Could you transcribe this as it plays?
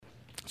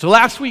So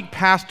last week,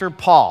 Pastor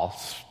Paul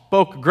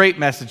spoke a great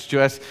message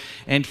to us,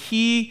 and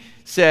he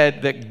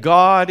said that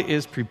God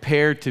is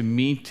prepared to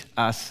meet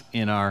us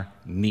in our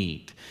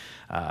need.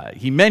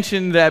 He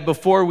mentioned that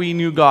before we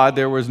knew God,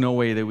 there was no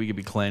way that we could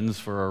be cleansed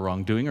for our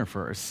wrongdoing or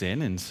for our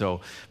sin. And so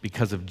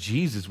because of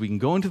Jesus, we can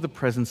go into the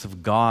presence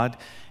of God,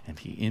 and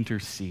he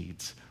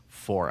intercedes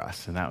for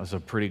us. And that was a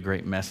pretty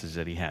great message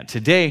that he had.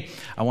 Today,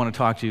 I want to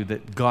talk to you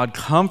that God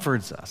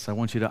comforts us. I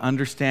want you to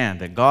understand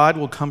that God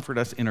will comfort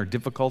us in our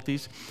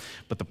difficulties,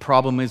 but the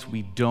problem is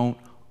we don't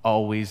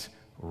always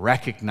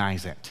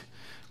recognize it.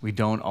 We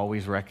don't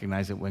always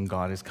recognize it when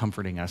God is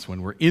comforting us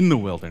when we're in the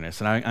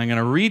wilderness. And I'm going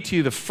to read to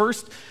you the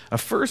first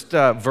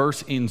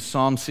verse in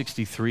Psalm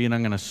 63, and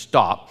I'm going to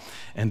stop,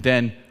 and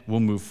then we'll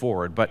move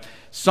forward. But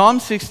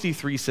Psalm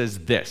 63 says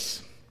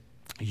this: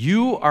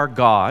 You,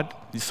 God,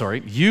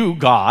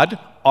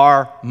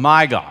 are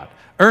my God.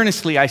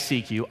 Earnestly I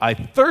seek you. I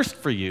thirst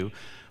for you.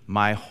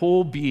 My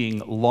whole being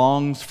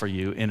longs for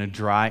you in a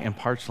dry and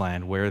parched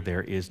land where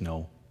there is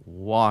no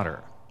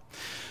water.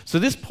 So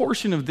this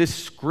portion of this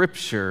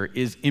scripture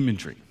is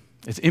imagery.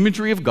 It's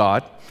imagery of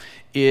God.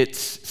 It's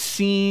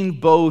seen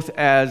both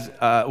as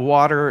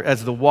water,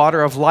 as the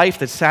water of life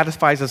that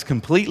satisfies us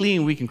completely,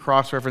 and we can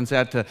cross-reference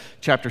that to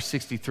chapter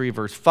 63,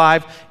 verse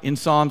 5 in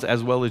Psalms,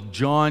 as well as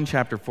John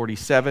chapter 4,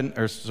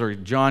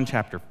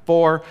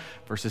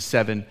 verses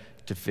 7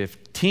 to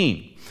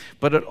 15.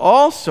 But it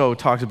also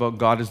talks about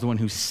God as the one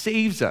who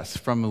saves us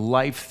from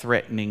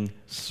life-threatening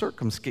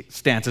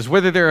circumstances,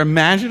 whether they're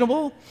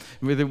imaginable,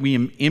 whether we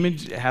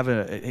have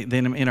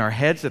them in our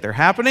heads that they're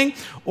happening,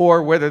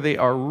 or whether they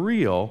are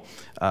real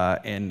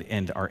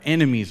and our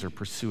enemies are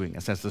pursuing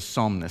us, as the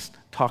psalmist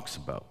talks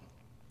about,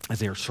 as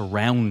they are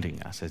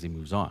surrounding us as he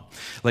moves on.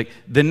 Like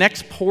the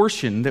next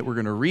portion that we're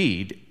going to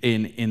read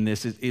in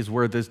this is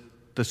where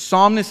the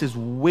psalmist is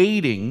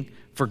waiting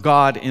for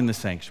God in the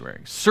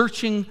sanctuary,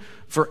 searching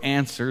for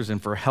answers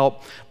and for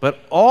help, but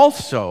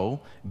also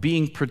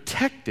being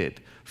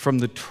protected from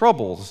the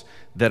troubles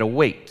that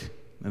await.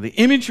 Now, the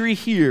imagery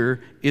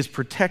here is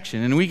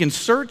protection, and we can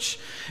search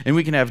and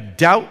we can have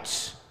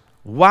doubts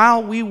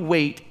while we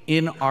wait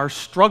in our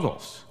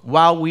struggles,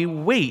 while we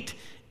wait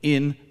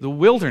in the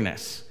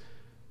wilderness.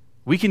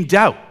 We can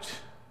doubt,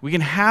 we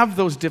can have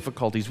those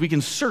difficulties, we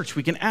can search,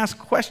 we can ask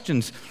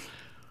questions.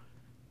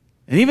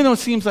 And even though it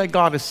seems like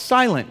God is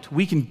silent,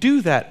 we can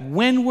do that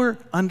when we're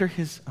under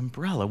his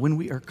umbrella, when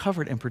we are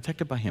covered and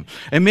protected by him.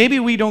 And maybe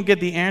we don't get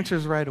the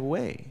answers right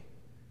away,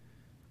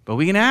 but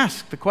we can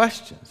ask the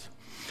questions.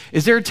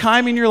 Is there a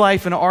time in your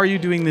life, and are you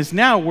doing this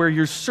now, where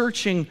you're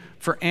searching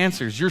for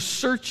answers? You're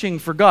searching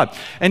for God.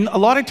 And a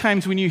lot of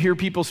times when you hear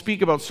people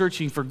speak about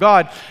searching for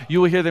God, you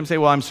will hear them say,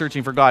 well, I'm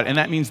searching for God. And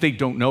that means they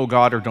don't know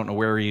God or don't know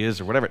where he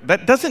is or whatever.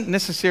 That doesn't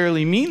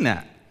necessarily mean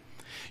that.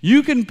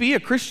 You can be a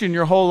Christian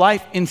your whole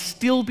life and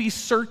still be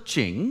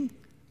searching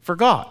for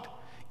God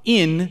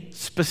in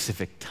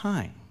specific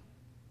time.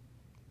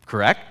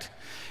 Correct?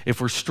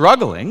 If we're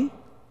struggling,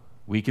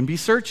 we can be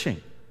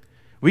searching.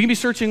 We can be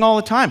searching all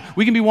the time.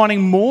 We can be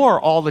wanting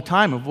more all the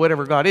time of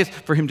whatever God is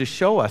for him to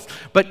show us.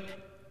 But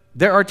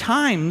there are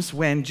times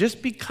when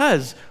just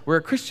because we're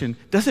a Christian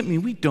doesn't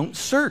mean we don't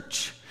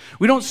search.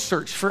 We don't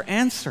search for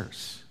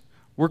answers.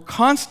 We're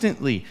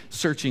constantly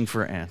searching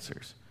for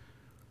answers.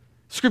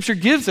 Scripture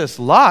gives us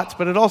lots,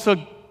 but it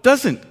also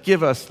doesn't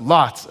give us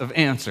lots of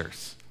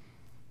answers.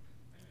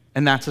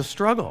 And that's a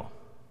struggle.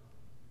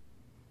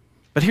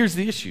 But here's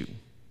the issue.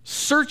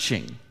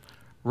 Searching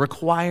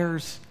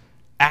requires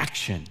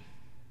action.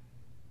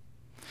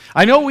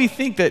 I know we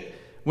think that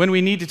when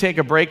we need to take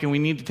a break and we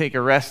need to take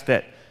a rest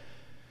that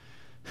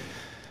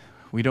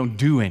we don't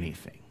do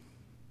anything.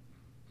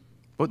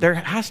 But there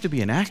has to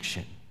be an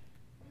action.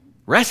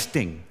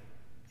 Resting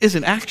is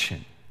an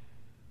action.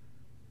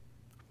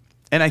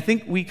 And I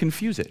think we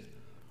confuse it.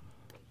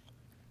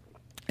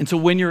 And so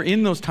when you're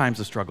in those times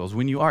of struggles,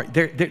 when you are,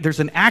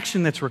 there's an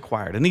action that's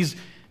required. And these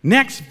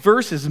next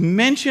verses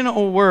mention a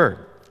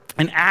word,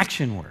 an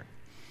action word.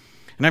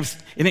 And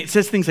it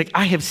says things like,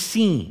 I have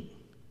seen.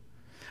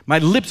 My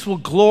lips will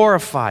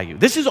glorify you.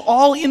 This is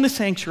all in the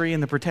sanctuary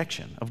and the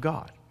protection of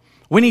God.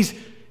 When he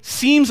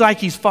seems like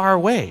he's far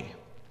away,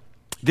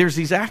 there's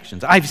these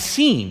actions. I've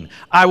seen.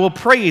 I will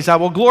praise. I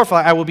will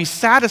glorify. I will be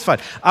satisfied.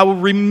 I will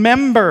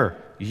remember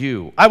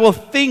you. I will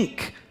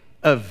think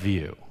of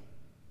you.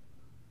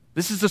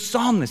 This is the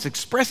psalmist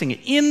expressing it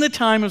in the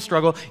time of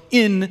struggle,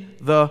 in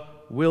the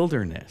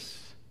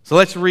wilderness. So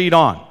let's read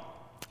on.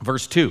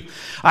 Verse 2.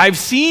 I've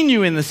seen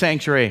you in the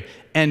sanctuary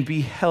and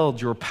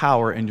beheld your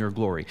power and your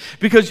glory.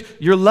 Because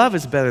your love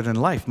is better than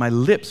life, my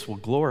lips will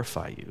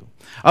glorify you.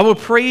 I will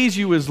praise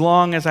you as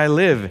long as I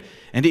live,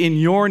 and in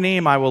your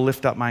name I will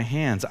lift up my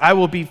hands. I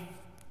will be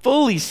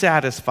fully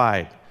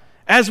satisfied,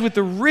 as with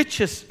the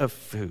richest of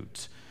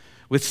foods.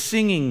 With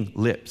singing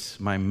lips,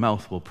 my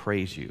mouth will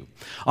praise you.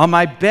 On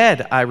my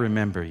bed, I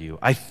remember you.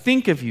 I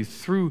think of you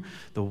through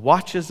the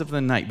watches of the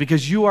night,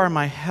 because you are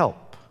my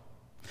help.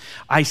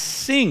 I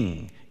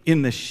sing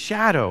in the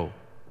shadow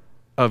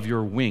of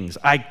your wings.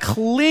 I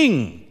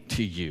cling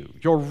to you.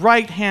 Your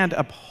right hand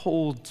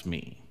upholds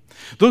me.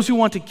 Those who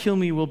want to kill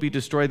me will be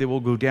destroyed. They will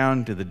go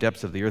down to the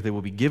depths of the earth. They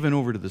will be given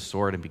over to the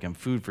sword and become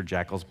food for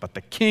jackals. But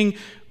the king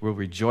will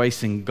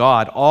rejoice in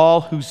God.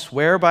 All who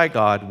swear by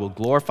God will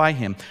glorify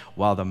him,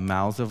 while the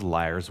mouths of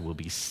liars will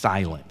be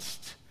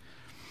silenced.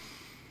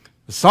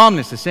 The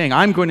psalmist is saying,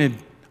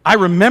 I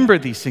remember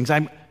these things.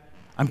 I'm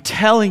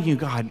telling you,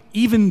 God,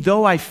 even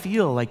though I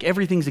feel like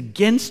everything's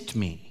against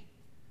me,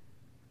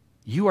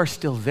 you are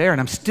still there, and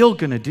I'm still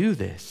going to do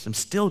this. I'm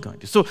still going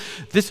to. So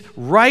this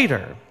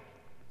writer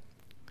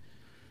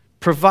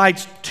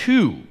provides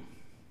two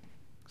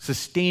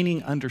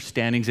sustaining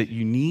understandings that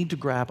you need to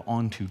grab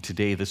onto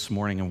today, this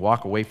morning, and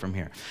walk away from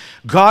here.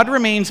 God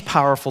remains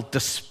powerful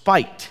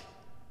despite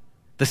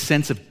the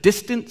sense of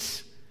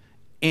distance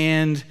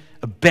and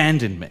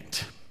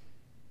abandonment.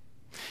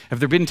 Have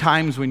there been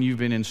times when you've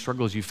been in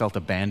struggles you felt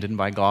abandoned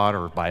by God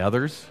or by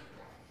others?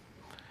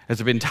 Has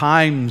there been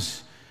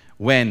times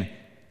when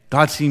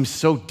God seems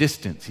so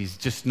distant, he's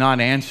just not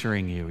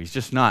answering you,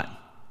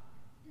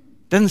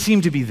 doesn't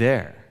seem to be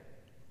there?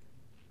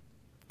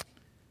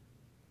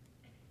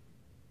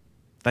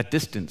 That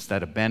distance,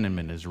 that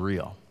abandonment is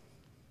real.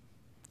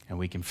 And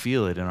we can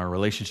feel it in our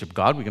relationship with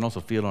God. We can also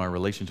feel it in our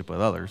relationship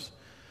with others.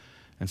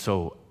 And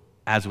so,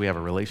 as we have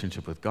a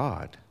relationship with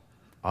God,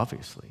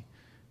 obviously,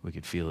 we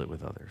could feel it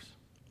with others.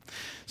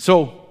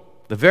 So,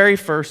 the very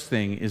first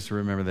thing is to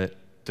remember that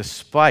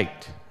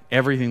despite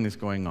everything that's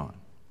going on,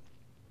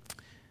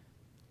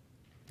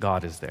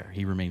 God is there.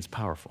 He remains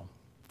powerful.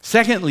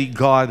 Secondly,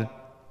 God's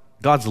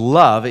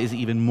love is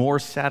even more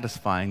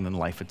satisfying than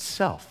life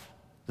itself.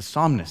 The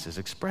psalmist is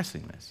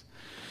expressing this.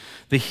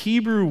 The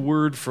Hebrew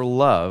word for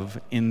love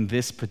in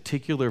this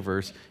particular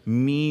verse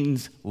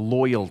means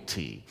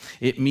loyalty.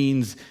 It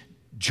means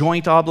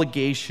joint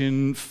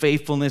obligation,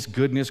 faithfulness,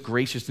 goodness,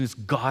 graciousness,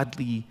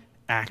 godly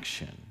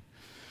action.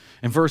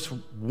 In verse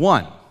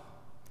 1,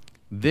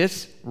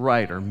 this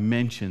writer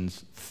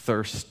mentions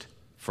thirst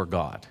for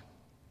God.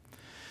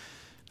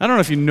 I don't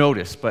know if you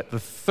noticed, but the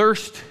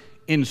thirst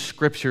in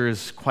Scripture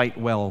is quite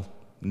well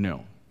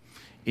known.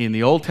 In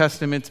the Old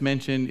Testament, it's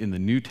mentioned. In the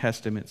New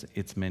Testament,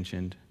 it's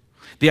mentioned.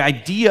 The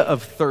idea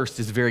of thirst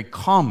is very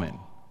common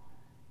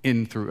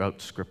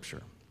throughout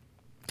Scripture.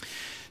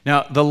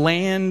 Now, the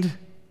land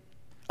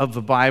of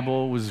the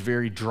Bible was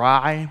very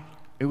dry.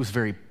 It was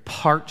very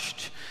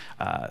parched.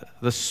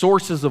 The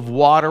sources of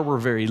water were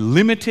very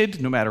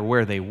limited, no matter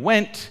where they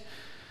went.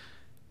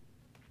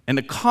 And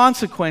the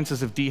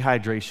consequences of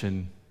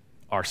dehydration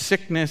are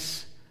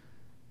sickness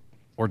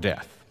or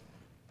death.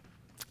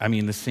 I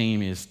mean, the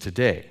same is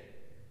today.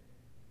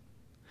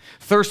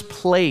 Thirst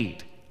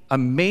played a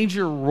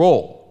major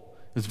role.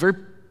 It was very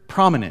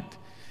prominent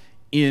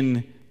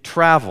in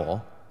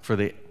travel for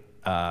the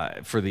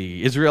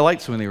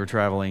Israelites when they were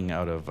traveling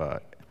out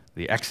of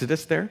the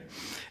Exodus there.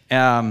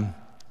 And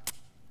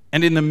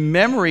in the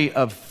memory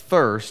of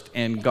thirst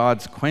and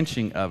God's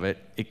quenching of it,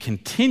 it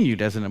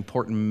continued as an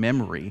important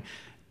memory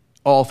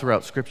all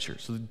throughout Scripture.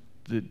 So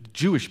the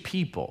Jewish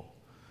people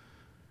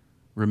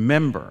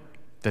remember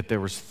that there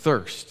was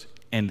thirst.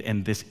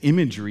 And this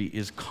imagery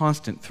is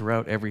constant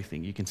throughout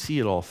everything. You can see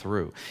it all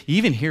through. You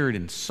even hear it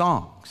in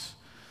songs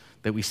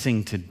that we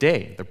sing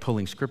today. They're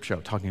pulling Scripture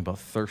out, talking about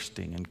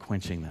thirsting and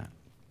quenching that.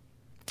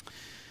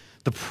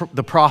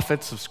 The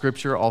prophets of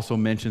Scripture also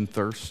mention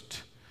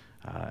thirst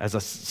as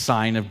a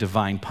sign of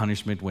divine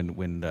punishment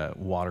when the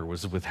water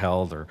was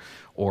withheld,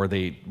 or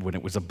when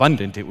it was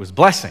abundant, it was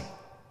blessing.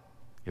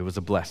 It was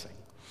a blessing.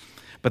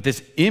 But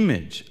this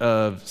image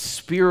of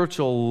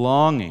spiritual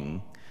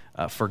longing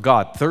for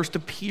God. Thirst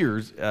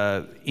appears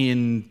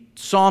in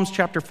Psalms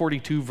chapter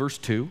 42, verse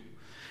 2,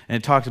 and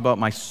it talks about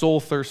my soul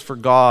thirsts for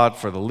God,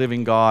 for the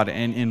living God.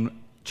 And in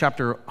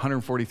chapter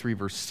 143,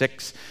 verse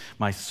 6,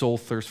 my soul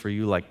thirsts for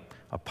you like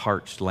a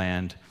parched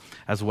land,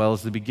 as well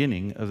as the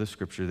beginning of the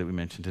scripture that we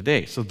mentioned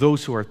today. So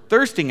those who are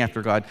thirsting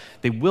after God,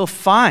 they will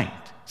find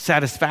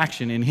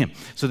satisfaction in him.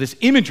 So this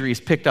imagery is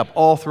picked up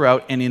all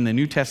throughout, and in the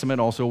New Testament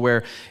also,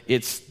 where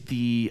it's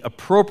the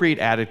appropriate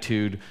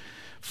attitude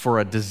for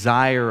a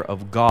desire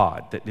of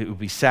God, that it will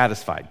be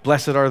satisfied.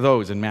 Blessed are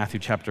those, in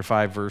Matthew chapter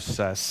 5, verse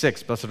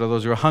 6, blessed are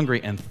those who are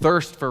hungry and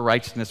thirst for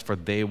righteousness, for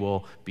they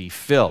will be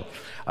filled.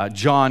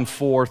 John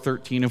 4,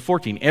 13 and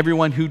 14,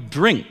 everyone who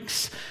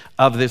drinks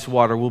of this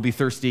water will be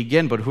thirsty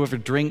again, but whoever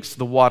drinks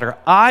the water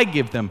I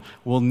give them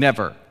will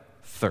never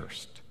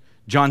thirst.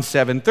 John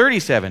 7,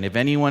 37, if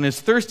anyone is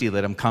thirsty,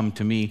 let him come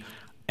to me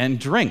and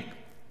drink.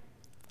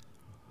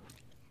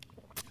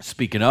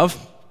 Speaking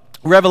of,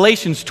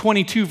 Revelations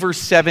 22, verse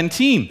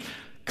 17.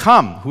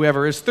 Come,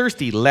 whoever is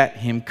thirsty, let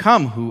him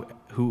come.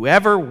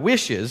 Whoever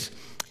wishes,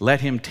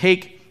 let him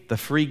take the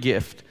free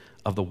gift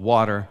of the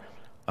water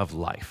of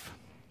life.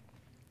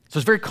 So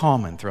it's very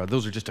common throughout.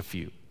 Those are just a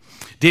few.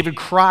 David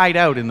cried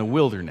out in the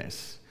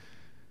wilderness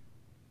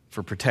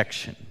for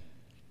protection.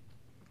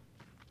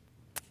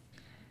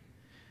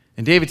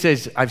 And David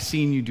says, I've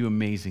seen you do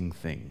amazing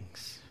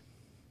things.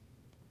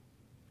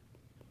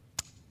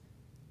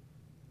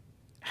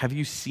 Have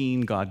you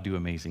seen God do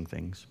amazing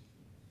things?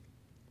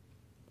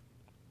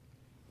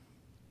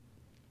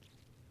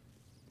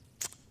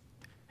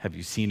 have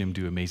you seen him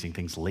do amazing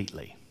things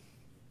lately?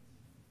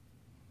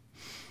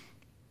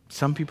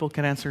 Some people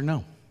can answer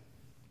no.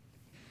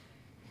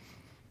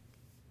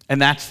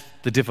 And that's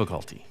the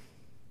difficulty.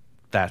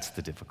 That's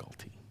the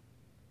difficulty.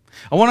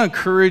 I want to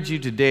encourage you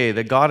today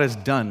that God has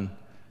done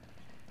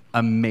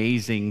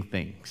amazing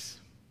things,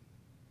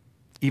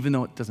 even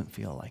though it doesn't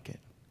feel like it.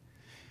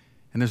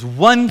 And there's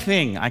one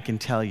thing I can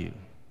tell you.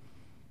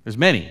 There's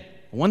many.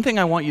 One thing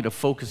I want you to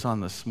focus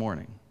on this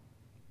morning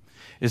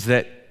is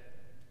that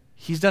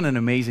he's done an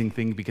amazing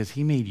thing because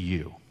he made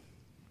you.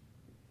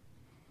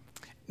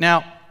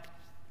 Now,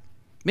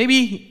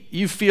 maybe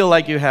you feel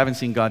like you haven't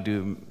seen God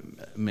do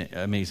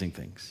amazing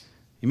things.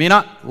 You may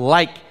not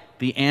like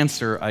the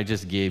answer I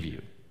just gave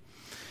you.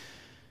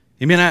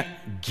 It may not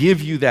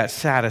give you that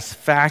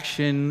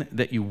satisfaction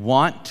that you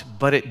want,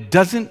 but it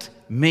doesn't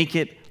make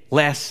it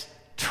less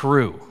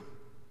true.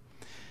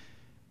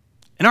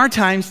 In our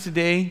times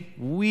today,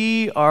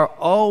 we are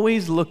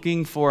always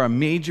looking for a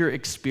major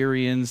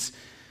experience,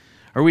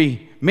 or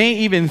we may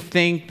even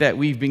think that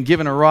we've been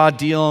given a raw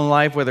deal in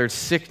life, whether it's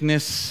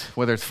sickness,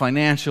 whether it's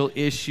financial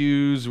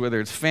issues, whether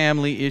it's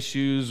family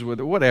issues,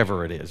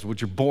 whatever it is, what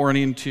you're born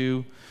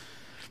into.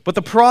 But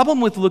the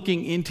problem with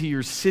looking into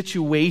your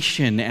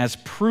situation as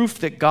proof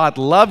that God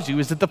loves you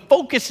is that the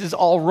focus is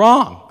all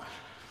wrong.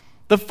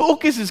 The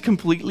focus is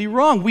completely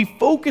wrong. We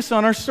focus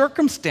on our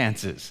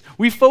circumstances.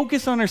 We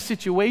focus on our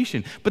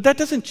situation. But that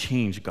doesn't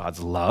change God's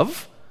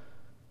love.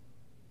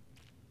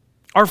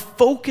 Our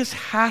focus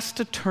has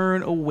to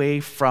turn away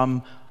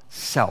from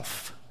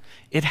self.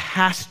 It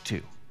has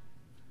to.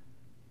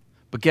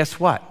 But guess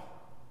what?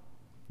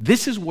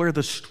 This is where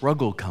the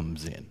struggle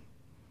comes in.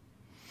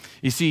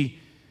 You see,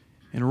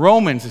 in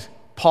Romans,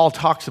 Paul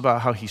talks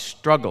about how he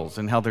struggles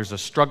and how there's a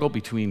struggle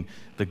between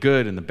the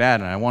good and the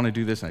bad, and I want to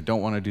do this and I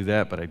don't want to do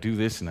that, but I do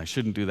this and I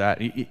shouldn't do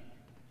that. I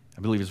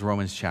believe it's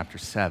Romans chapter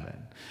 7.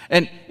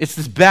 And it's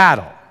this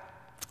battle,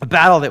 a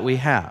battle that we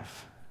have.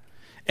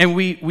 And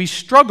we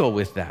struggle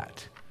with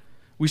that.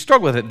 We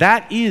struggle with it.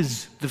 That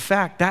is the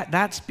fact.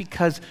 That's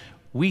because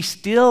we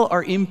still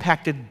are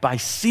impacted by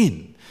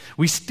sin.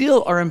 We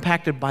still are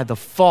impacted by the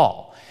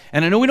fall.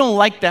 And I know we don't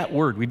like that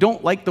word. We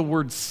don't like the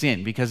word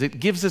sin because it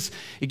gives us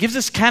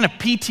kind of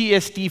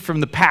PTSD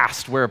from the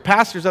past, where a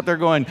pastor's up there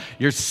going,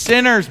 "You're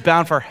sinners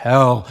bound for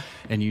hell,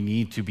 and you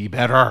need to be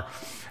better."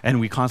 And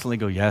we constantly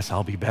go, "Yes,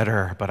 I'll be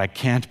better, but I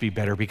can't be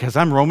better because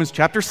I'm Romans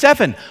chapter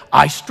 7.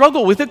 I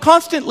struggle with it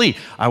constantly.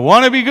 I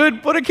want to be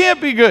good, but I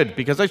can't be good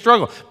because I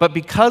struggle." But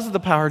because of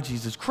the power of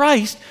Jesus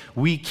Christ,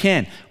 we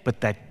can.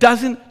 But that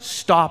doesn't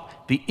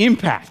stop the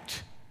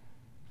impact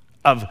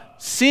of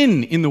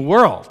sin in the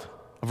world,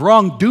 of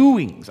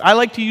wrongdoings. I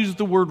like to use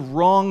the word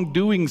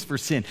wrongdoings for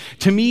sin.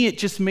 To me, it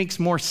just makes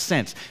more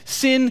sense.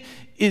 Sin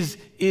is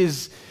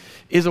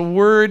a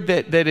word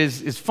that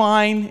is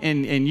fine,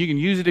 and you can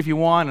use it if you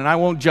want, and I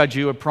won't judge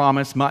you, I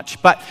promise,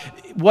 much. But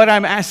what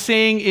I'm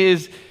saying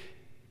is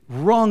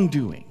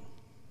wrongdoing.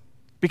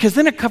 Because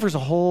then it covers a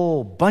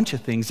whole bunch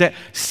of things. That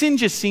sin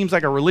just seems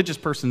like a religious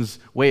person's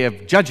way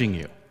of judging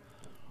you.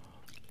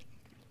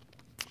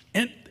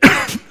 And,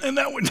 and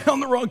that went down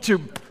the wrong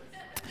tube.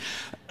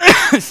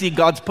 See,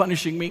 God's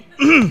punishing me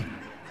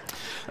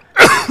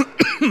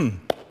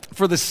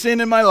for the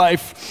sin in my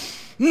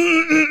life.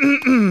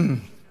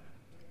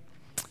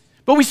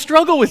 But we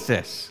struggle with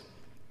this.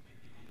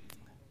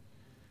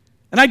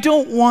 And I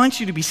don't want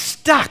you to be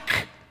stuck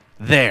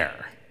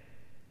there.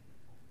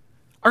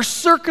 Our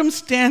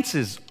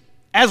circumstances,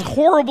 as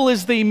horrible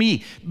as they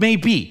may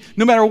be,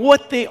 no matter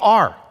what they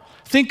are,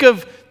 think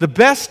of the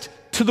best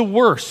to the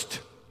worst.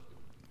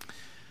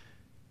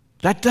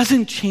 That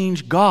doesn't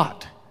change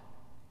God.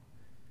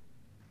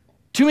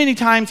 Too many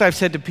times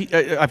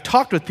I've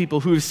talked with people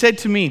who have said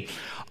to me,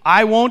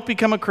 "I won't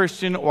become a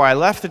Christian," or "I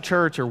left the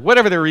church," or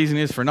whatever their reason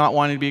is for not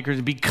wanting to be a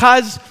Christian,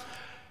 because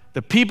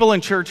the people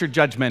in church are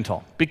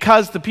judgmental,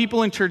 because the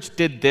people in church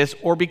did this,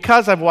 or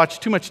because I've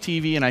watched too much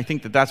TV and I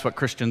think that that's what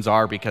Christians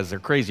are because they're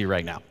crazy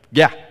right now.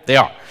 Yeah, they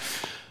are.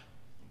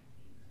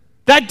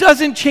 That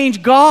doesn't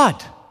change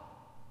God.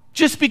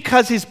 Just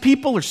because his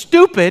people are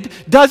stupid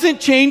doesn't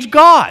change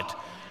God.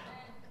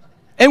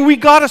 And we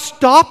got to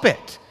stop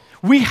it.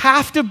 We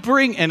have to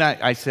bring, and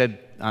I said,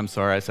 I'm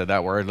sorry I said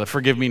that word.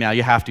 Forgive me now.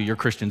 You have to. You're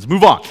Christians.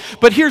 Move on.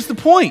 But here's the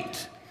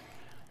point.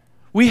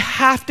 We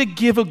have to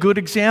give a good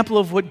example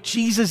of what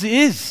Jesus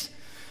is.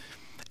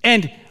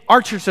 And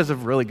our church does a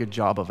really good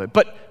job of it.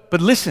 But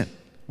listen,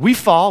 we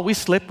fall, we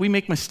slip, we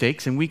make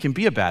mistakes, and we can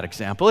be a bad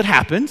example. It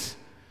happens.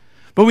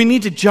 But we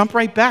need to jump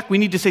right back. We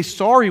need to say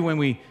sorry when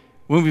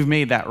we've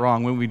made that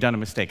wrong, when we've done a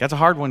mistake. That's a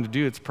hard one to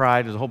do. It's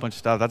pride. There's a whole bunch of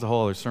stuff. That's a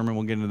whole other sermon.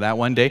 We'll get into that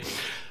one day.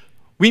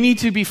 We need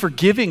to be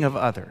forgiving of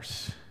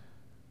others.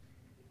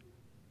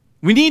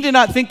 We need to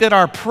not think that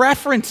our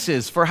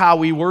preferences for how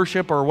we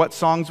worship or what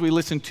songs we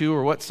listen to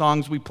or what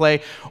songs we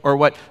play or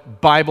what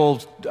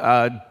Bible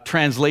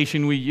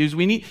translation we use,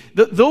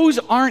 those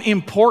aren't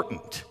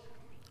important.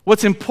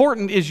 What's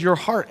important is your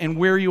heart and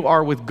where you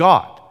are with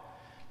God.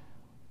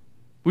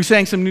 We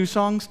sang some new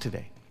songs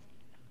today.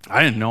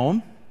 I didn't know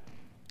them,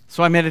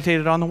 so I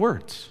meditated on the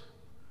words.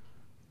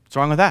 What's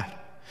wrong with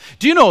that?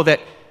 Do you know that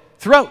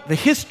throughout the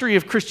history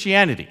of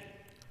Christianity,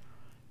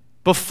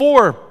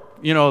 before,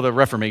 the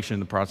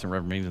Reformation, the Protestant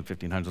Reformation, the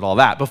 1500s, all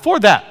that,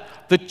 before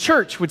that, the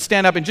church would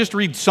stand up and just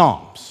read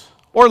Psalms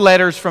or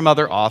letters from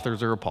other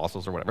authors or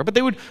apostles or whatever, but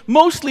they would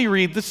mostly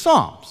read the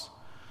Psalms.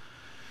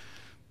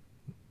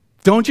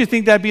 Don't you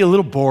think that'd be a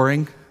little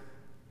boring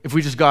if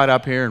we just got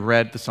up here and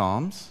read the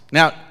Psalms?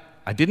 Now,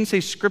 I didn't say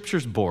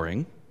Scripture's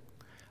boring.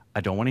 I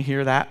don't want to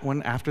hear that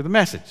one after the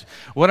message.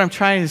 What I'm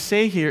trying to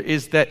say here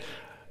is that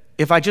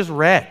if I just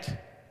read,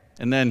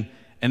 and then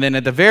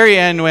at the very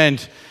end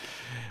went,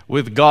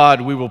 with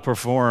God we will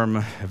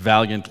perform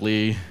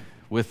valiantly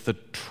with the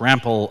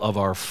trample of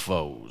our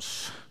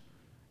foes.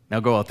 Now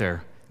go out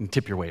there and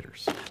tip your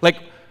waiters.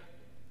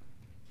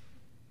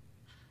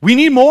 We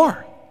need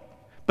more.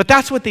 But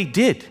that's what they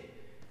did.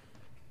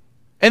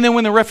 And then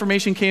when the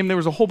Reformation came, there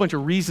was a whole bunch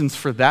of reasons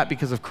for that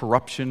because of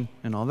corruption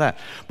and all that.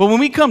 But when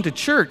we come to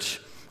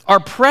church, our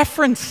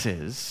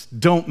preferences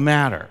don't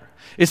matter.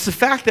 It's the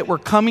fact that we're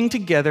coming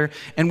together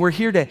and we're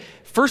here to,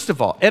 first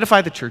of all,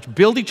 edify the church,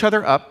 build each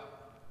other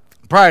up.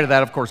 Prior to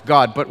that, of course,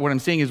 God. But what I'm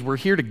saying is we're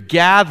here to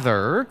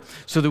gather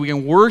so that we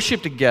can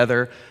worship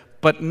together,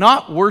 but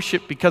not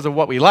worship because of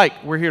what we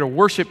like. We're here to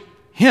worship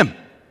Him.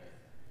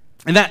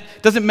 And that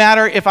doesn't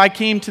matter if I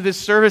came to this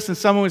service and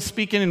someone was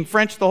speaking in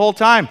French the whole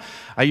time.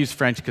 I use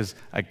French because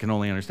I can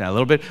only understand a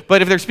little bit.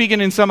 But if they're speaking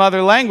in some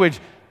other language,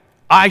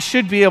 I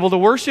should be able to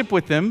worship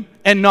with them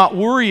and not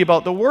worry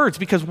about the words.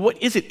 Because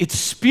what is it? It's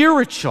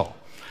spiritual.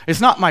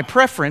 It's not my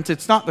preference.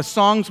 It's not the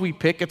songs we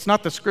pick. It's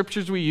not the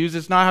scriptures we use.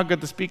 It's not how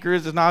good the speaker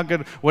is. It's not how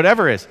good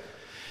whatever is.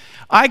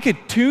 I could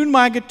tune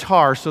my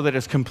guitar so that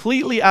it's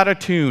completely out of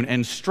tune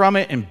and strum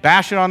it and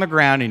bash it on the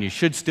ground, and you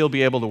should still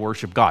be able to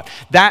worship God.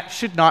 That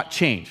should not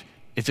change.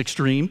 It's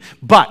extreme,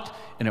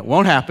 and it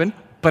won't happen,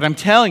 but I'm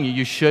telling you,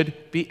 you should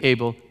be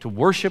able to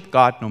worship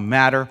God no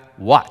matter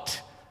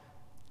what.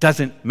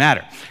 Doesn't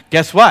matter.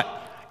 Guess what?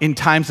 In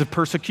times of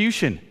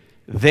persecution,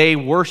 they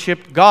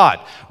worshiped God.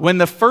 When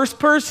the first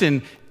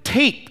person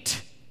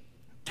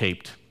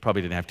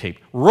probably didn't have tape,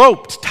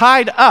 roped,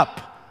 tied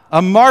up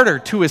a martyr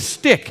to a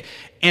stick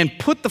and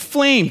put the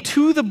flame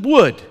to the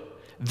wood,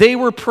 they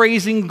were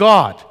praising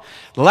God.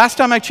 The last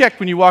time I checked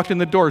when you walked in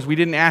the doors, we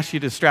didn't ask you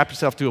to strap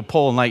yourself to a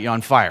pole and light you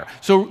on fire.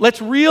 So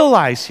let's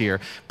realize here,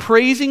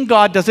 praising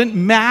God doesn't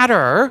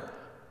matter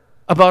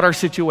about our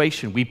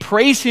situation. We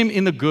praise Him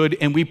in the good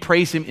and we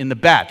praise Him in the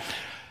bad.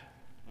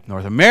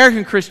 North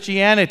American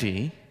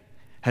Christianity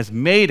has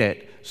made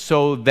it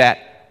so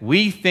that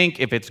we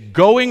think if it's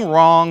going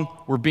wrong,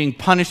 we're being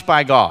punished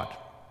by God.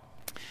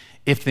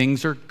 If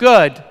things are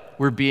good,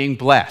 we're being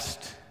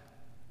blessed.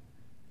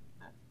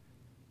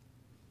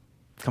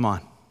 Come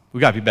on. We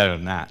got to be better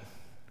than that.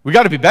 We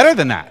got to be better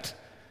than that.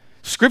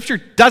 Scripture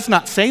does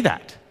not say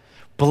that.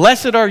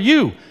 Blessed are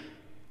you,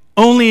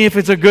 only if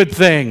it's a good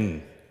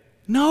thing.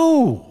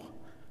 No.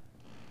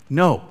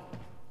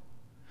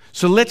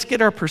 So let's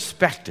get our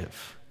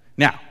perspective.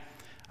 Now,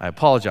 I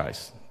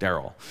apologize,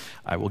 Daryl.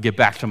 I will get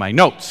back to my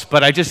notes,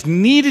 but I just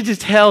needed to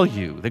tell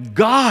you that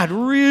God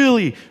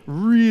really,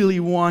 really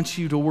wants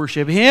you to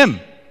worship Him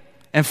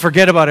and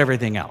forget about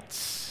everything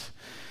else.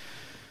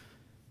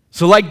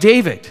 So like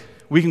David,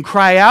 we can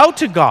cry out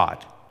to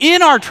God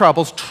in our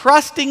troubles,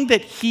 trusting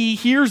that He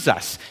hears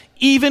us,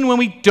 even when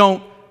we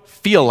don't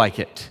feel like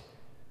it,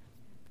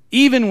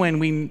 even when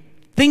we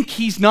think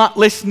He's not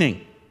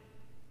listening.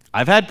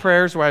 I've had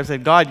prayers where I've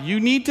said, God, you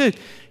need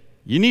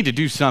to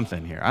do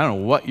something here. I don't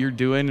know what you're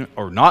doing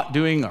or not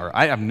doing, or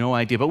I have no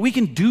idea, but we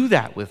can do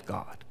that with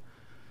God.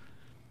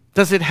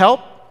 Does it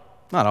help?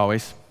 Not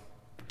always.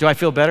 Do I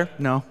feel better?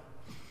 No.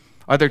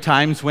 Are there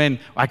times when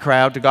I cry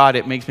out to God,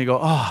 it makes me go,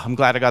 oh, I'm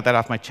glad I got that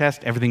off my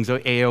chest, everything's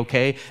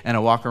A-okay, and I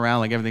walk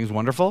around like everything's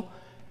wonderful?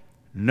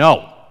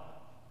 No.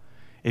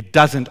 It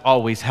doesn't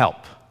always help.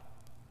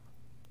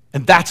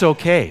 And that's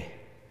okay.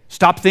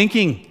 Stop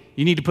thinking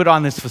you need to put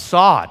on this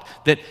facade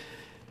that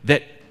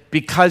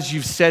because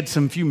you've said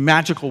some few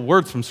magical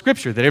words from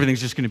Scripture that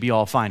everything's just going to be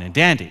all fine and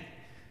dandy.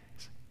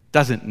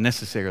 Doesn't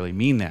necessarily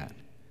mean that.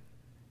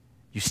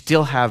 You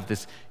still have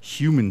this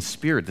human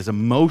spirit, this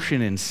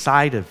emotion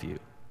inside of you.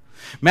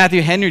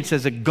 Matthew Henry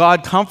says that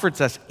God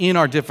comforts us in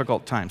our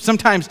difficult times.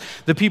 Sometimes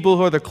the people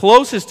who are the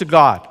closest to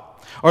God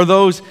are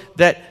those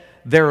that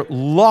their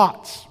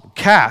lots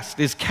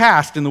is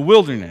cast in the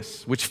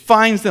wilderness, which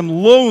finds them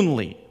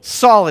lonely,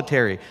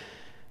 solitary,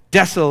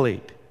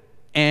 desolate,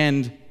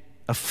 and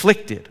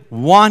afflicted,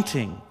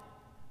 wanting,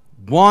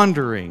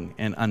 wandering,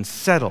 and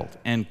unsettled,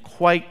 and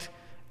quite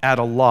at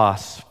a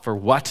loss for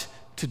what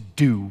to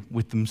do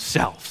with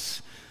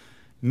themselves.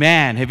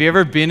 Man, have you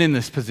ever been in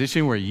this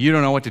position where you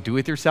don't know what to do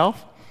with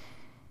yourself?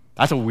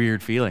 That's a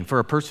weird feeling. For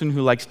a person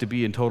who likes to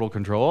be in total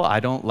control, I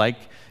don't like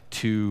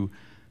to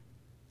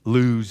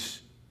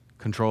lose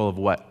control of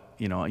what,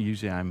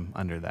 usually I'm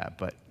under that,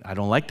 but I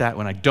don't like that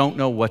when I don't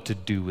know what to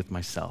do with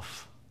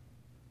myself.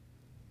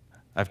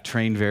 I've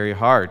trained very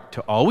hard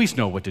to always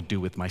know what to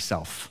do with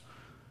myself.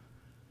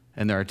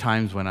 And there are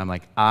times when I'm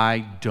like,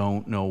 I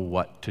don't know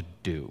what to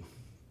do.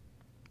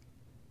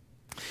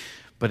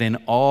 But in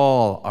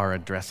all our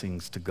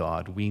addressings to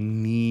God, we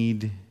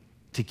need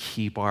to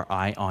keep our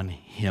eye on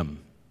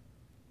Him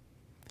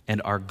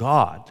and our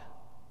God.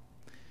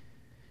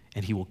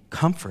 And He will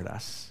comfort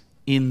us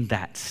in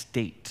that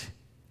state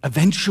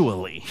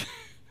eventually.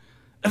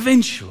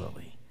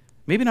 Eventually.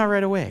 Maybe not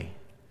right away,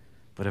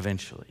 but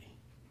eventually.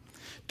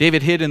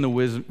 David hid in the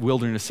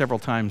wilderness several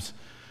times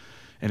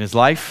in his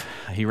life.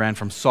 He ran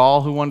from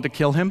Saul, who wanted to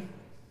kill him.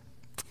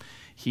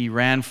 He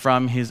ran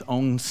from his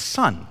own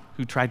son,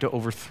 who tried to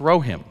overthrow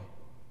him.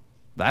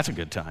 That's a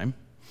good time.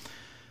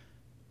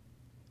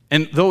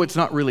 And though it's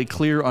not really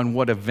clear on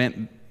what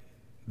event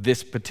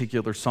this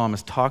particular psalm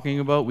is talking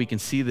about, we can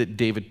see that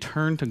David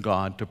turned to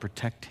God to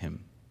protect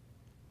him.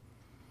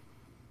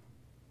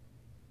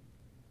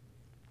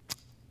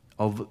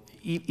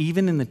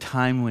 Even in the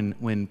time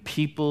when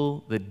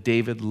people that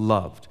David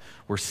loved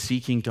were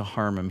seeking to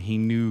harm him, he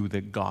knew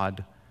that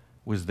God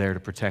was there to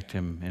protect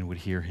him and would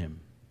hear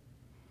him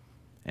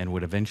and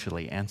would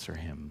eventually answer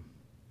him.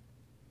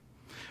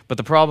 But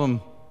the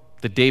problem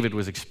that David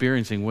was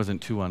experiencing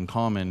wasn't too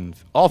uncommon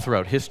all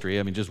throughout history.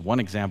 I mean, just one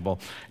example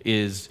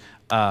is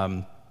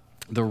the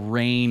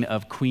reign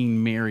of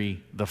Queen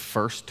Mary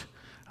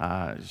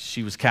I.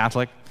 She was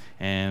Catholic,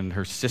 and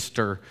her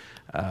sister,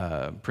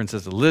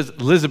 Princess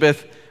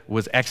Elizabeth,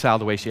 was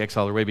exiled away. She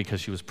exiled away because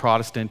she was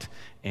Protestant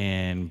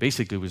and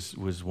basically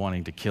was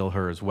wanting to kill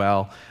her as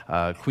well.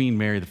 Queen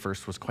Mary I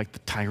was quite the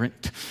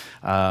tyrant.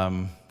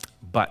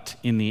 But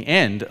in the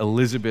end,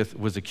 Elizabeth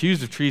was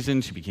accused of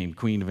treason. She became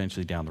queen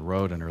eventually down the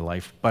road in her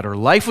life. But her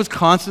life was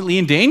constantly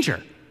in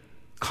danger.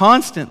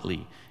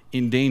 Constantly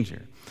in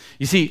danger.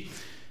 You see,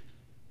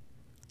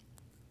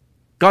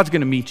 God's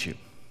going to meet you.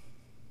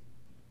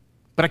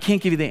 But I can't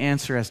give you the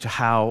answer as to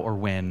how or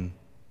when.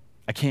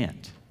 I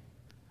can't.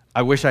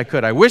 I wish I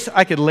could. I wish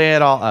I could lay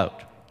it all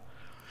out.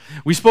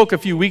 We spoke a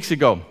few weeks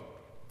ago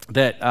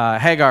that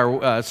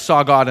Hagar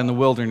saw God in the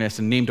wilderness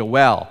and named a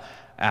well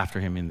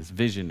after him in this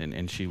vision, and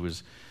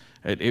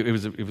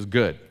it was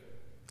good.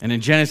 And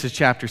in Genesis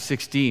chapter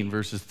 16,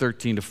 verses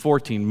 13 to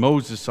 14,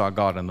 Moses saw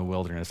God in the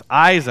wilderness.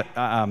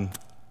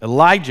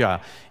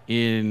 Elijah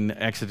in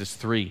Exodus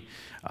 3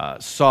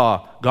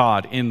 saw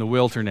God in the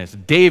wilderness.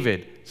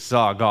 David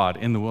saw God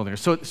in the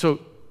wilderness. So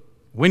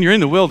when you're in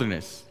the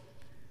wilderness,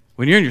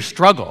 when you're in your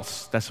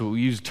struggles, that's what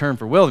we use the term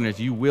for wilderness,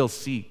 you will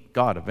see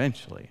God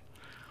eventually.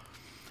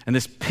 And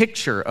this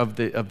picture of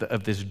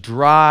this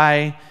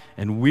dry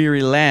and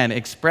weary land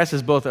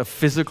expresses both a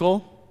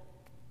physical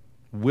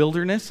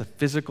wilderness, a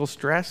physical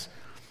stress,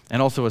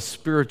 and also a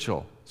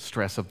spiritual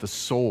stress of the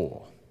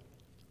soul.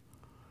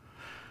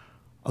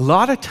 A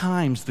lot of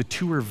times the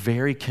two are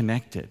very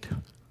connected.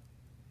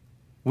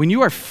 When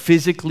you are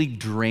physically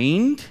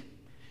drained,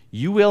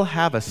 you will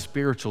have a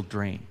spiritual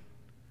drain.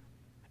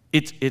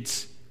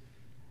 It's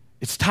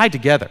tied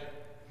together.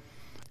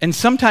 And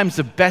sometimes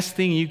the best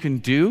thing you can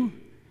do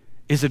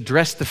is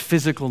address the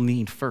physical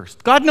need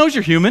first. God knows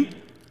you're human.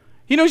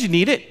 He knows you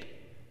need it.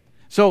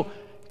 So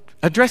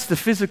address the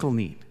physical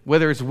need,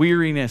 whether it's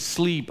weariness,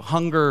 sleep,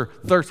 hunger,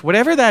 thirst,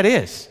 whatever that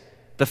is.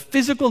 The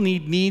physical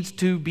need needs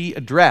to be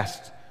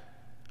addressed.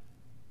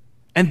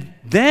 And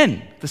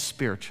then the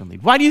spiritual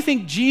need. Why do you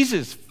think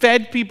Jesus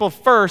fed people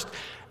first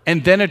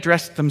and then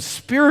addressed them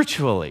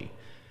spiritually?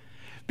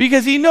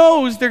 Because he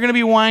knows they're going to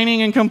be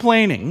whining and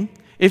complaining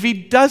if he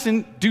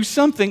doesn't do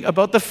something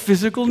about the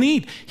physical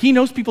need. He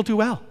knows people too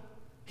well.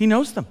 He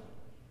knows them.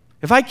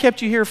 If I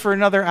kept you here for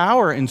another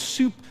hour and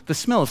the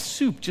smell of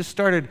soup just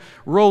started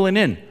rolling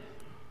in,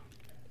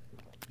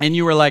 and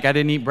you were like, I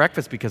didn't eat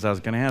breakfast because I was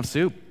going to have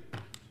soup.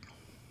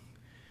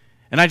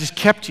 And I just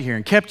kept you here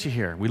and kept you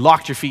here. We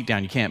locked your feet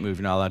down. You can't move.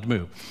 You're not allowed to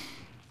move.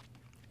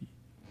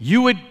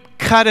 You would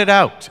cut it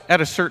out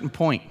at a certain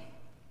point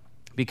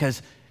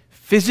because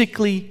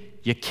physically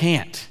you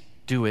can't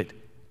do it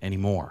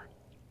anymore.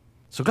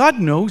 So God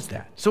knows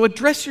that. So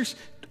address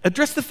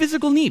the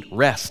physical need.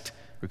 Rest,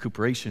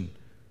 recuperation,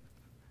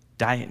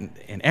 diet,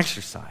 and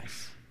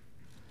exercise.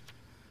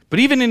 But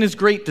even in his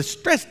great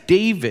distress,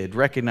 David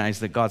recognized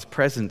that God's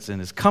presence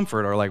and his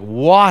comfort are like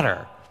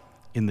water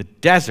in the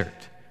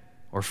desert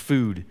or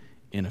food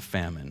in a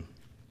famine.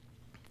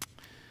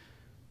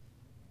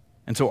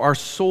 And so our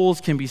souls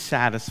can be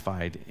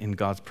satisfied in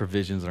God's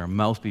provisions and our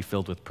mouths be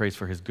filled with praise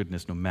for his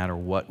goodness no matter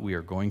what we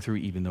are going through,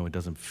 even though it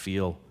doesn't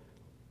feel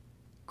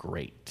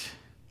great.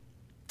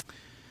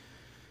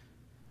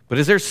 But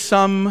is there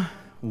some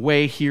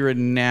way here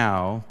and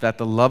now that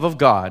the love of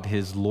God,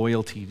 his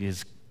loyalty,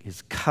 his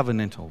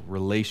covenantal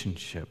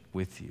relationship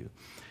with you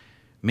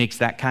makes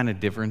that kind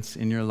of difference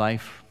in your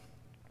life?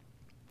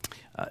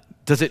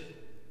 Does it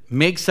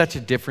make such a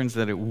difference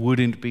that it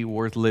wouldn't be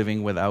worth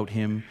living without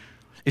him?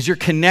 Is your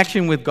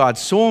connection with God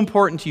so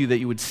important to you that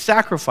you would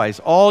sacrifice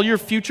all your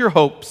future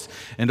hopes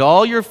and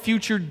all your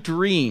future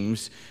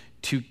dreams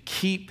to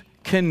keep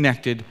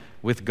connected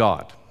with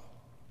God?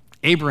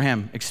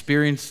 Abraham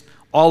experienced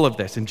all of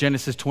this in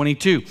Genesis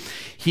 22.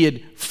 He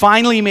had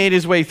finally made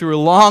his way through a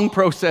long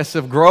process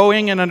of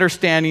growing and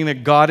understanding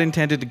that God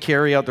intended to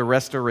carry out the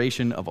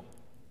restoration of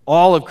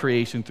all of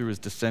creation through his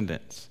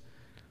descendants.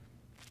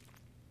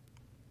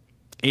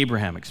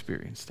 Abraham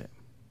experienced it,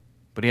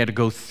 but he had to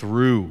go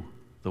through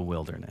the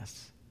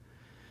wilderness.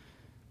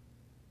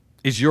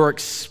 Is your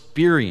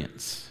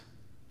experience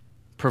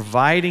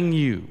providing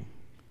you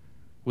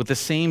with the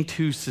same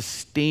two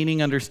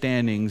sustaining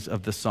understandings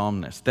of the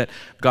psalmist, that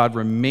God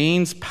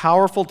remains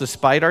powerful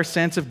despite our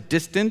sense of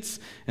distance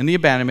and the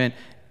abandonment,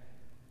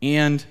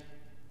 and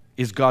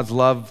is God's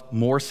love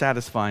more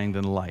satisfying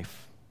than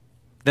life,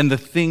 than the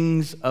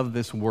things of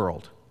this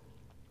world?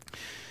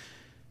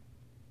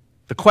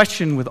 The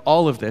question with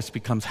all of this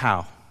becomes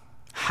how?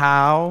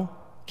 How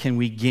can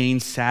we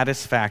gain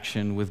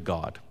satisfaction with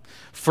God?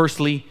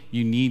 Firstly,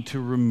 you need to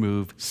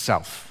remove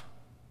self.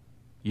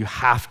 You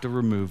have to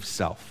remove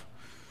self.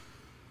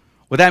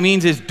 What that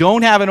means is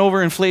don't have an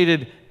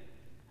overinflated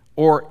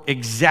or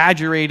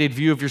exaggerated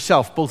view of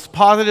yourself, both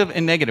positive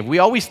and negative. We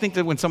always think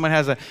that when someone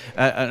has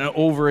an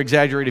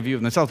over-exaggerated view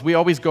of themselves, we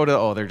always go to,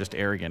 oh, they're just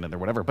arrogant and they're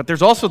whatever. But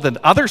there's also the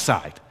other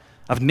side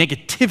of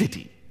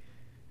negativity.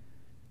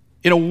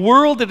 In a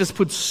world that has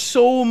put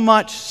so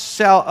much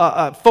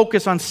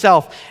focus on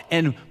self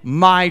and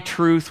my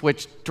truth,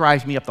 which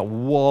drives me up the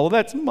wall,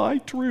 that's my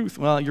truth.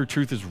 Well, your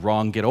truth is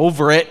wrong. Get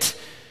over it.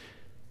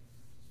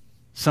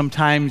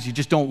 Sometimes you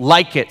just don't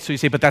like it, so you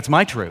say, but that's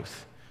my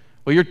truth.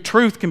 Well, your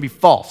truth can be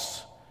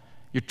false.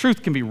 Your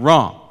truth can be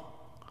wrong.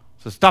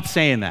 So stop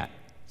saying that.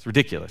 It's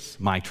ridiculous,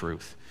 my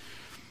truth.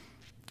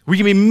 We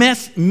can be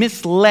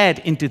misled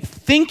into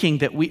thinking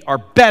that we are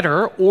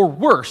better or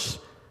worse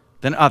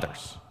than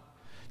others.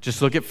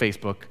 Just look at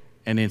Facebook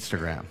and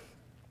Instagram.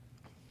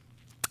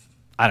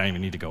 I don't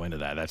even need to go into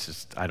that.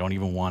 I don't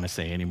even want to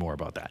say any more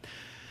about that.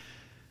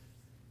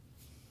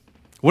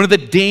 One of the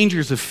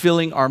dangers of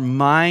filling our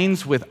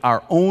minds with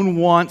our own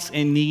wants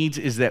and needs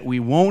is that we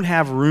won't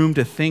have room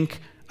to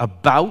think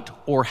about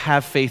or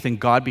have faith in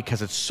God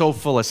because it's so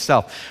full of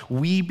self.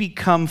 We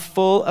become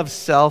full of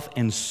self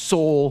and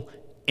soul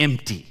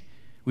empty.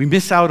 We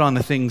miss out on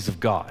the things of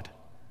God.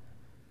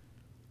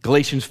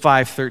 Galatians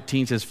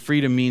 5:13 says,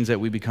 freedom means that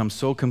we become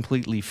so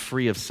completely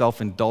free of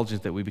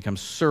self-indulgence that we become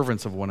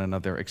servants of one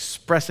another,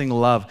 expressing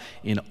love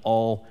in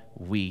all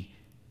we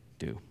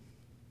do.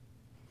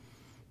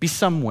 Be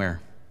somewhere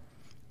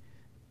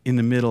in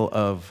the middle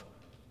of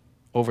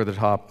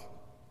over-the-top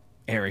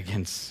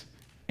arrogance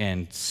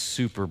and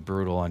super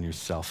brutal on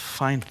yourself.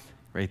 Find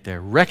right there.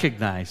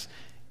 Recognize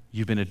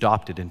you've been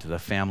adopted into the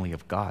family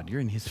of God. You're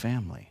in His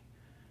family.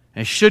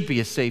 And it should be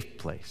a safe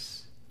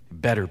place.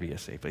 It better be a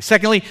safe place.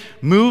 Secondly,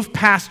 move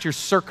past your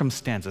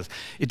circumstances.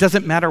 It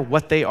doesn't matter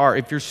what they are.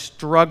 If you're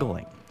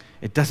struggling,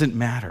 it doesn't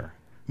matter.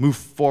 Move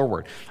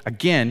forward.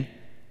 Again,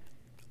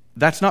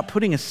 that's not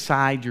putting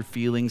aside your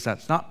feelings.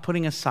 That's not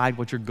putting aside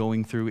what you're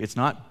going through. It's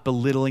not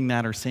belittling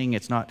that or saying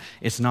it's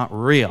not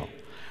real.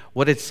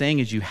 What it's saying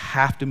is you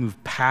have to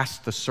move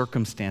past the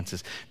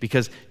circumstances,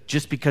 because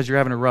just because you're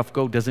having a rough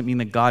go doesn't mean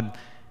that God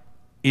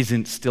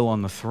isn't still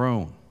on the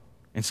throne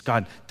and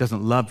God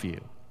doesn't love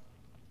you.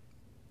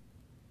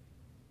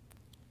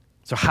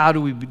 So how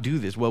do we do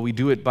this? Well, we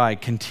do it by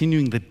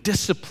continuing the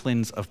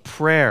disciplines of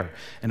prayer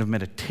and of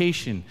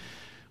meditation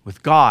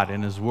with God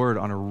and His Word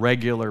on a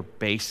regular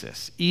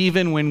basis.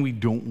 Even when we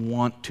don't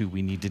want to,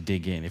 we need to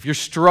dig in. If you're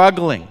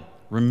struggling,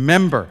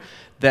 remember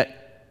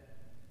that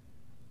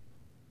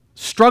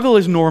struggle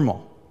is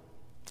normal.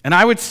 And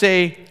I would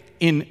say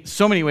in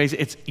so many ways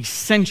it's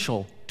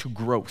essential to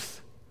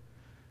growth.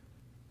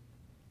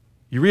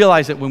 You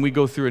realize that when we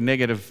go through a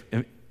negative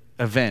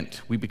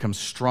event, we become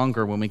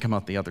stronger when we come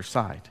out the other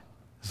side,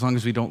 as long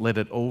as we don't let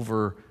it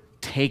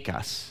overtake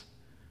us.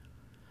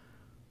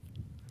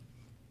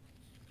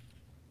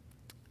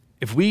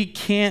 If we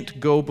can't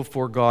go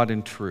before God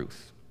in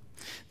truth,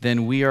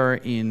 then we are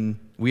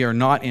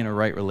not in a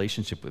right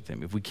relationship with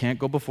Him. If we can't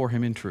go before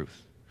Him in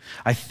truth,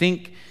 I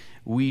think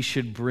we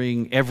should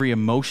bring every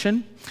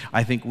emotion.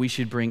 I think we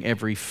should bring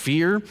every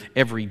fear,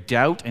 every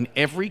doubt, and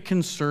every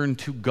concern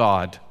to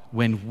God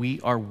when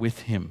we are with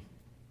Him.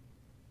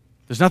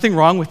 There's nothing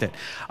wrong with it.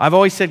 I've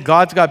always said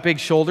God's got big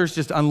shoulders.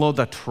 Just unload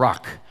the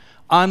truck.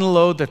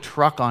 Unload the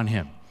truck on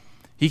Him.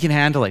 He can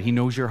handle it. He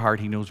knows your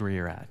heart. He knows where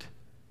you're at.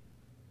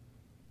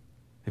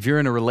 If you're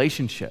in a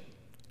relationship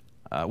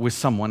with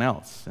someone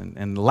else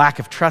and lack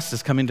of trust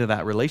has come into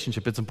that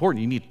relationship, it's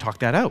important. You need to talk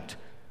that out.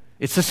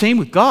 It's the same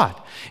with God.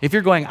 If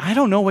you're going, I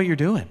don't know what you're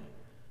doing.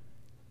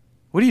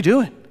 What are you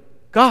doing?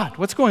 God,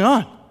 what's going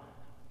on?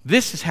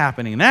 This is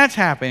happening, and that's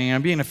happening, and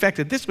I'm being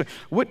affected this way.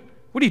 What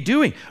are you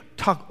doing?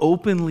 Talk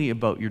openly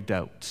about your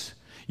doubts.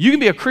 You can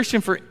be a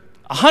Christian for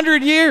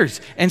 100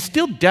 years and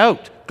still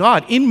doubt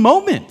God in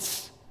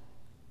moments.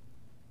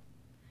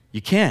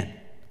 You can.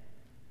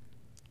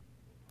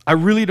 I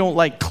really don't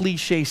like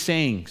cliche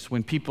sayings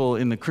when people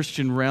in the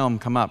Christian realm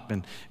come up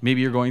and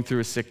maybe you're going through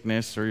a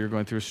sickness or you're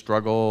going through a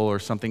struggle or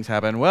something's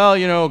happened. Well,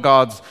 you know,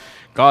 God's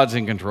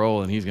in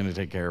control and He's going to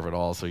take care of it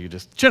all. So you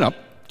just chin up,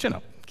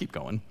 keep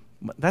going.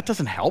 That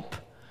doesn't help.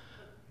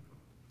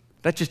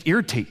 That just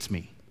irritates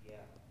me.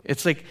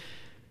 It's like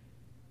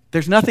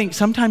there's nothing.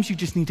 Sometimes you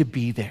just need to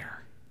be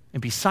there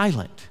and be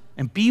silent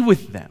and be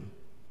with them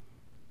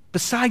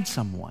beside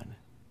someone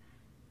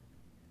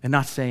and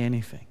not say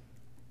anything.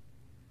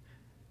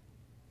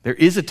 There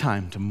is a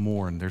time to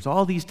mourn. There's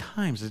all these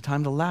times. There's a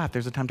time to laugh.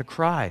 There's a time to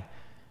cry.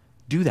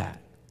 Do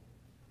that.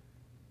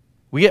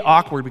 We get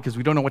awkward because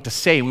we don't know what to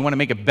say. We want to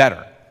make it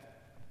better.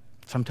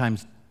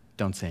 Sometimes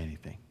don't say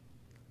anything.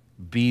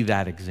 Be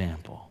that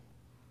example.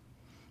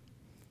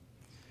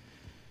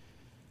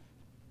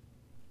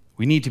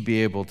 We need to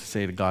be able to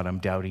say to God, I'm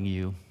doubting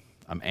you.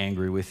 I'm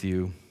angry with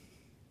you.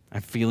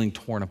 I'm feeling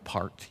torn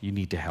apart. You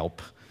need to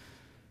help.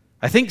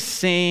 I think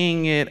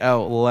saying it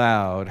out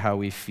loud, how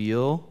we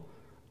feel,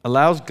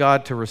 allows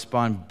God to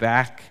respond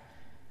back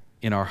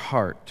in our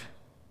heart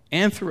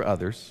and through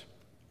others.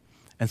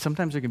 And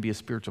sometimes there can be a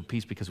spiritual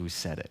peace because we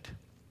said it.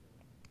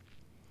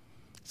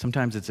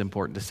 Sometimes it's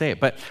important to say it.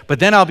 But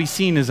then I'll be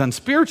seen as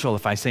unspiritual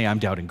if I say I'm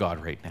doubting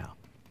God right now.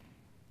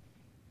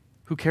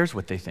 Who cares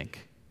what they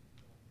think?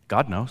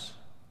 God knows.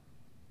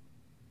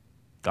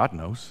 God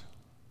knows.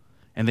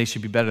 And they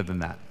should be better than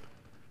that.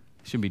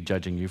 They shouldn't be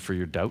judging you for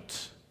your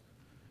doubts.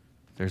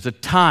 There's a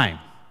time,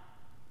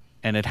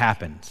 and it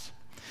happens.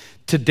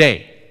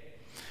 Today,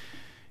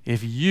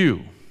 if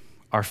you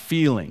are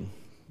feeling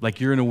like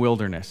you're in a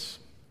wilderness,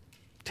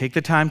 take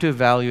the time to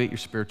evaluate your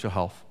spiritual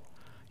health,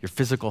 your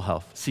physical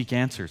health. Seek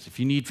answers. If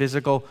you need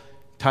physical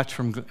touch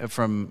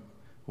from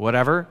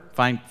whatever,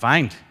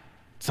 find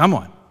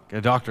someone. Get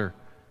a doctor.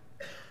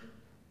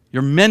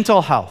 Your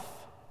mental health.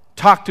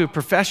 Talk to a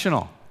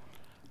professional.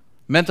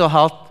 Mental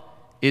health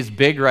is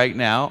big right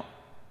now,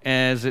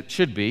 as it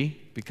should be,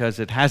 because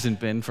it hasn't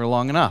been for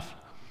long enough.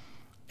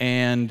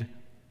 And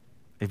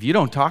if you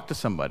don't talk to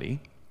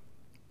somebody,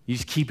 you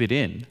just keep it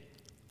in,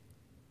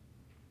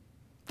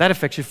 that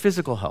affects your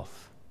physical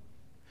health.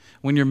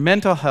 When your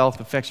mental health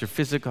affects your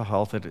physical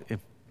health, it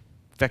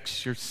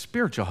affects your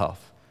spiritual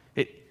health.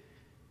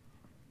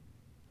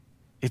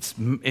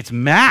 It's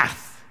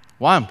math.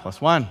 1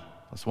 + 1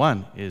 +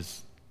 1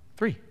 is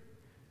 3.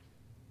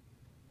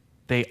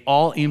 They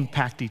all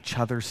impact each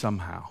other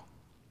somehow.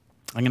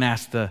 I'm going to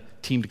ask the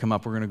team to come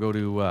up. We're going to go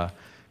to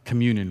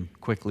communion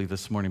quickly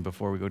this morning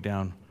before we go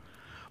down.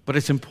 But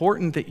it's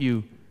important that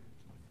you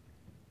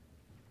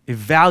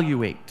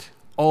evaluate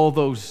all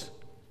those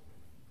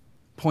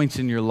points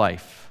in your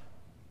life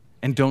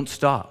and don't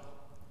stop.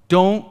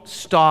 Don't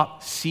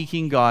stop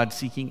seeking God,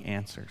 seeking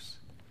answers.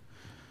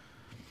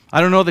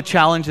 I don't know the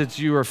challenge that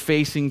you are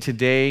facing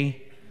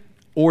today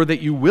or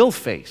that you will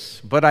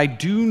face, but I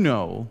do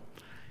know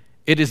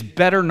it is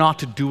better not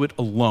to do it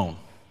alone.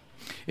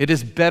 It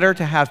is better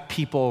to have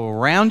people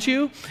around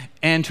you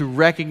and to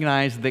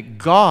recognize that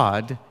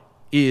God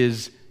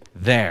is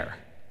there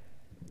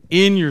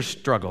in your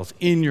struggles,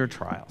 in your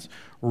trials.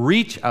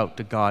 Reach out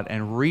to God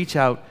and reach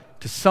out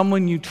to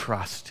someone you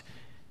trust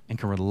and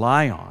can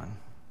rely on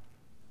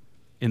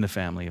in the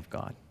family of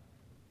God,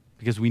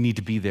 because we need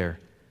to be there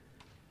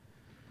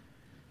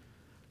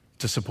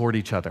to support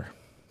each other,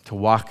 to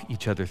walk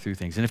each other through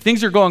things. And if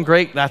things are going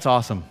great, that's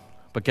awesome.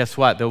 But guess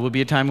what? There will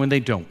be a time when they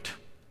don't,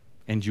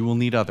 and you will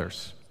need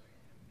others.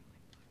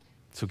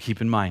 So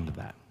keep in mind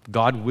that.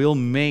 God will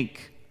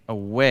make a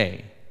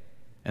way,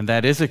 and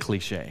that is a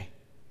cliche,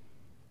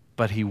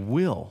 but He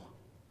will.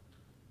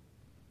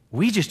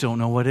 We just don't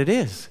know what it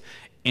is.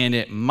 And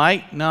it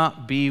might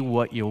not be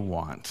what you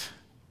want,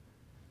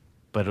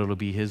 but it'll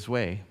be His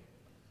way.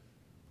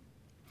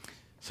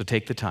 So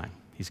take the time.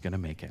 He's going to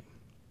make it.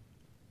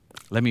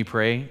 Let me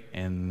pray,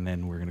 and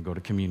then we're going to go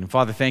to communion.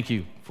 Father, thank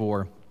you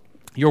for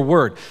your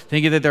word.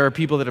 Thank you that there are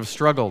people that have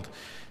struggled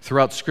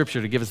throughout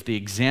Scripture to give us the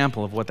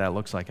example of what that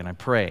looks like. And I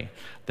pray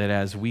that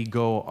as we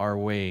go our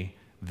way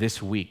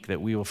this week,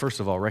 that we will first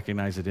of all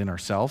recognize it in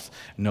ourselves,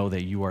 know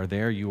that you are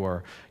there, you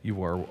are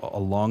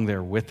along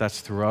there with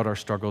us throughout our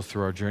struggles,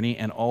 through our journey,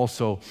 and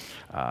also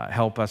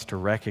help us to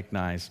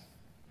recognize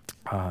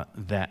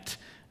that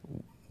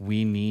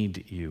we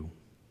need you.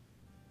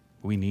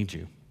 We need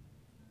you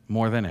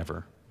more than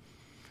ever.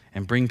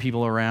 And bring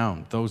people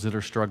around, those that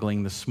are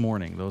struggling this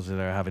morning, those that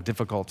have a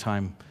difficult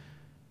time,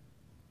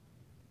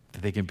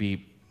 that they can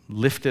be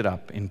lifted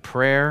up in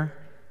prayer,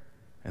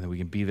 and that we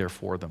can be there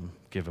for them,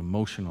 give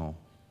emotional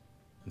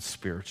and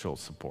spiritual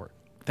support.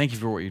 Thank you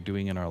for what you're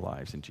doing in our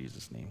lives. In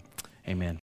Jesus' name, amen.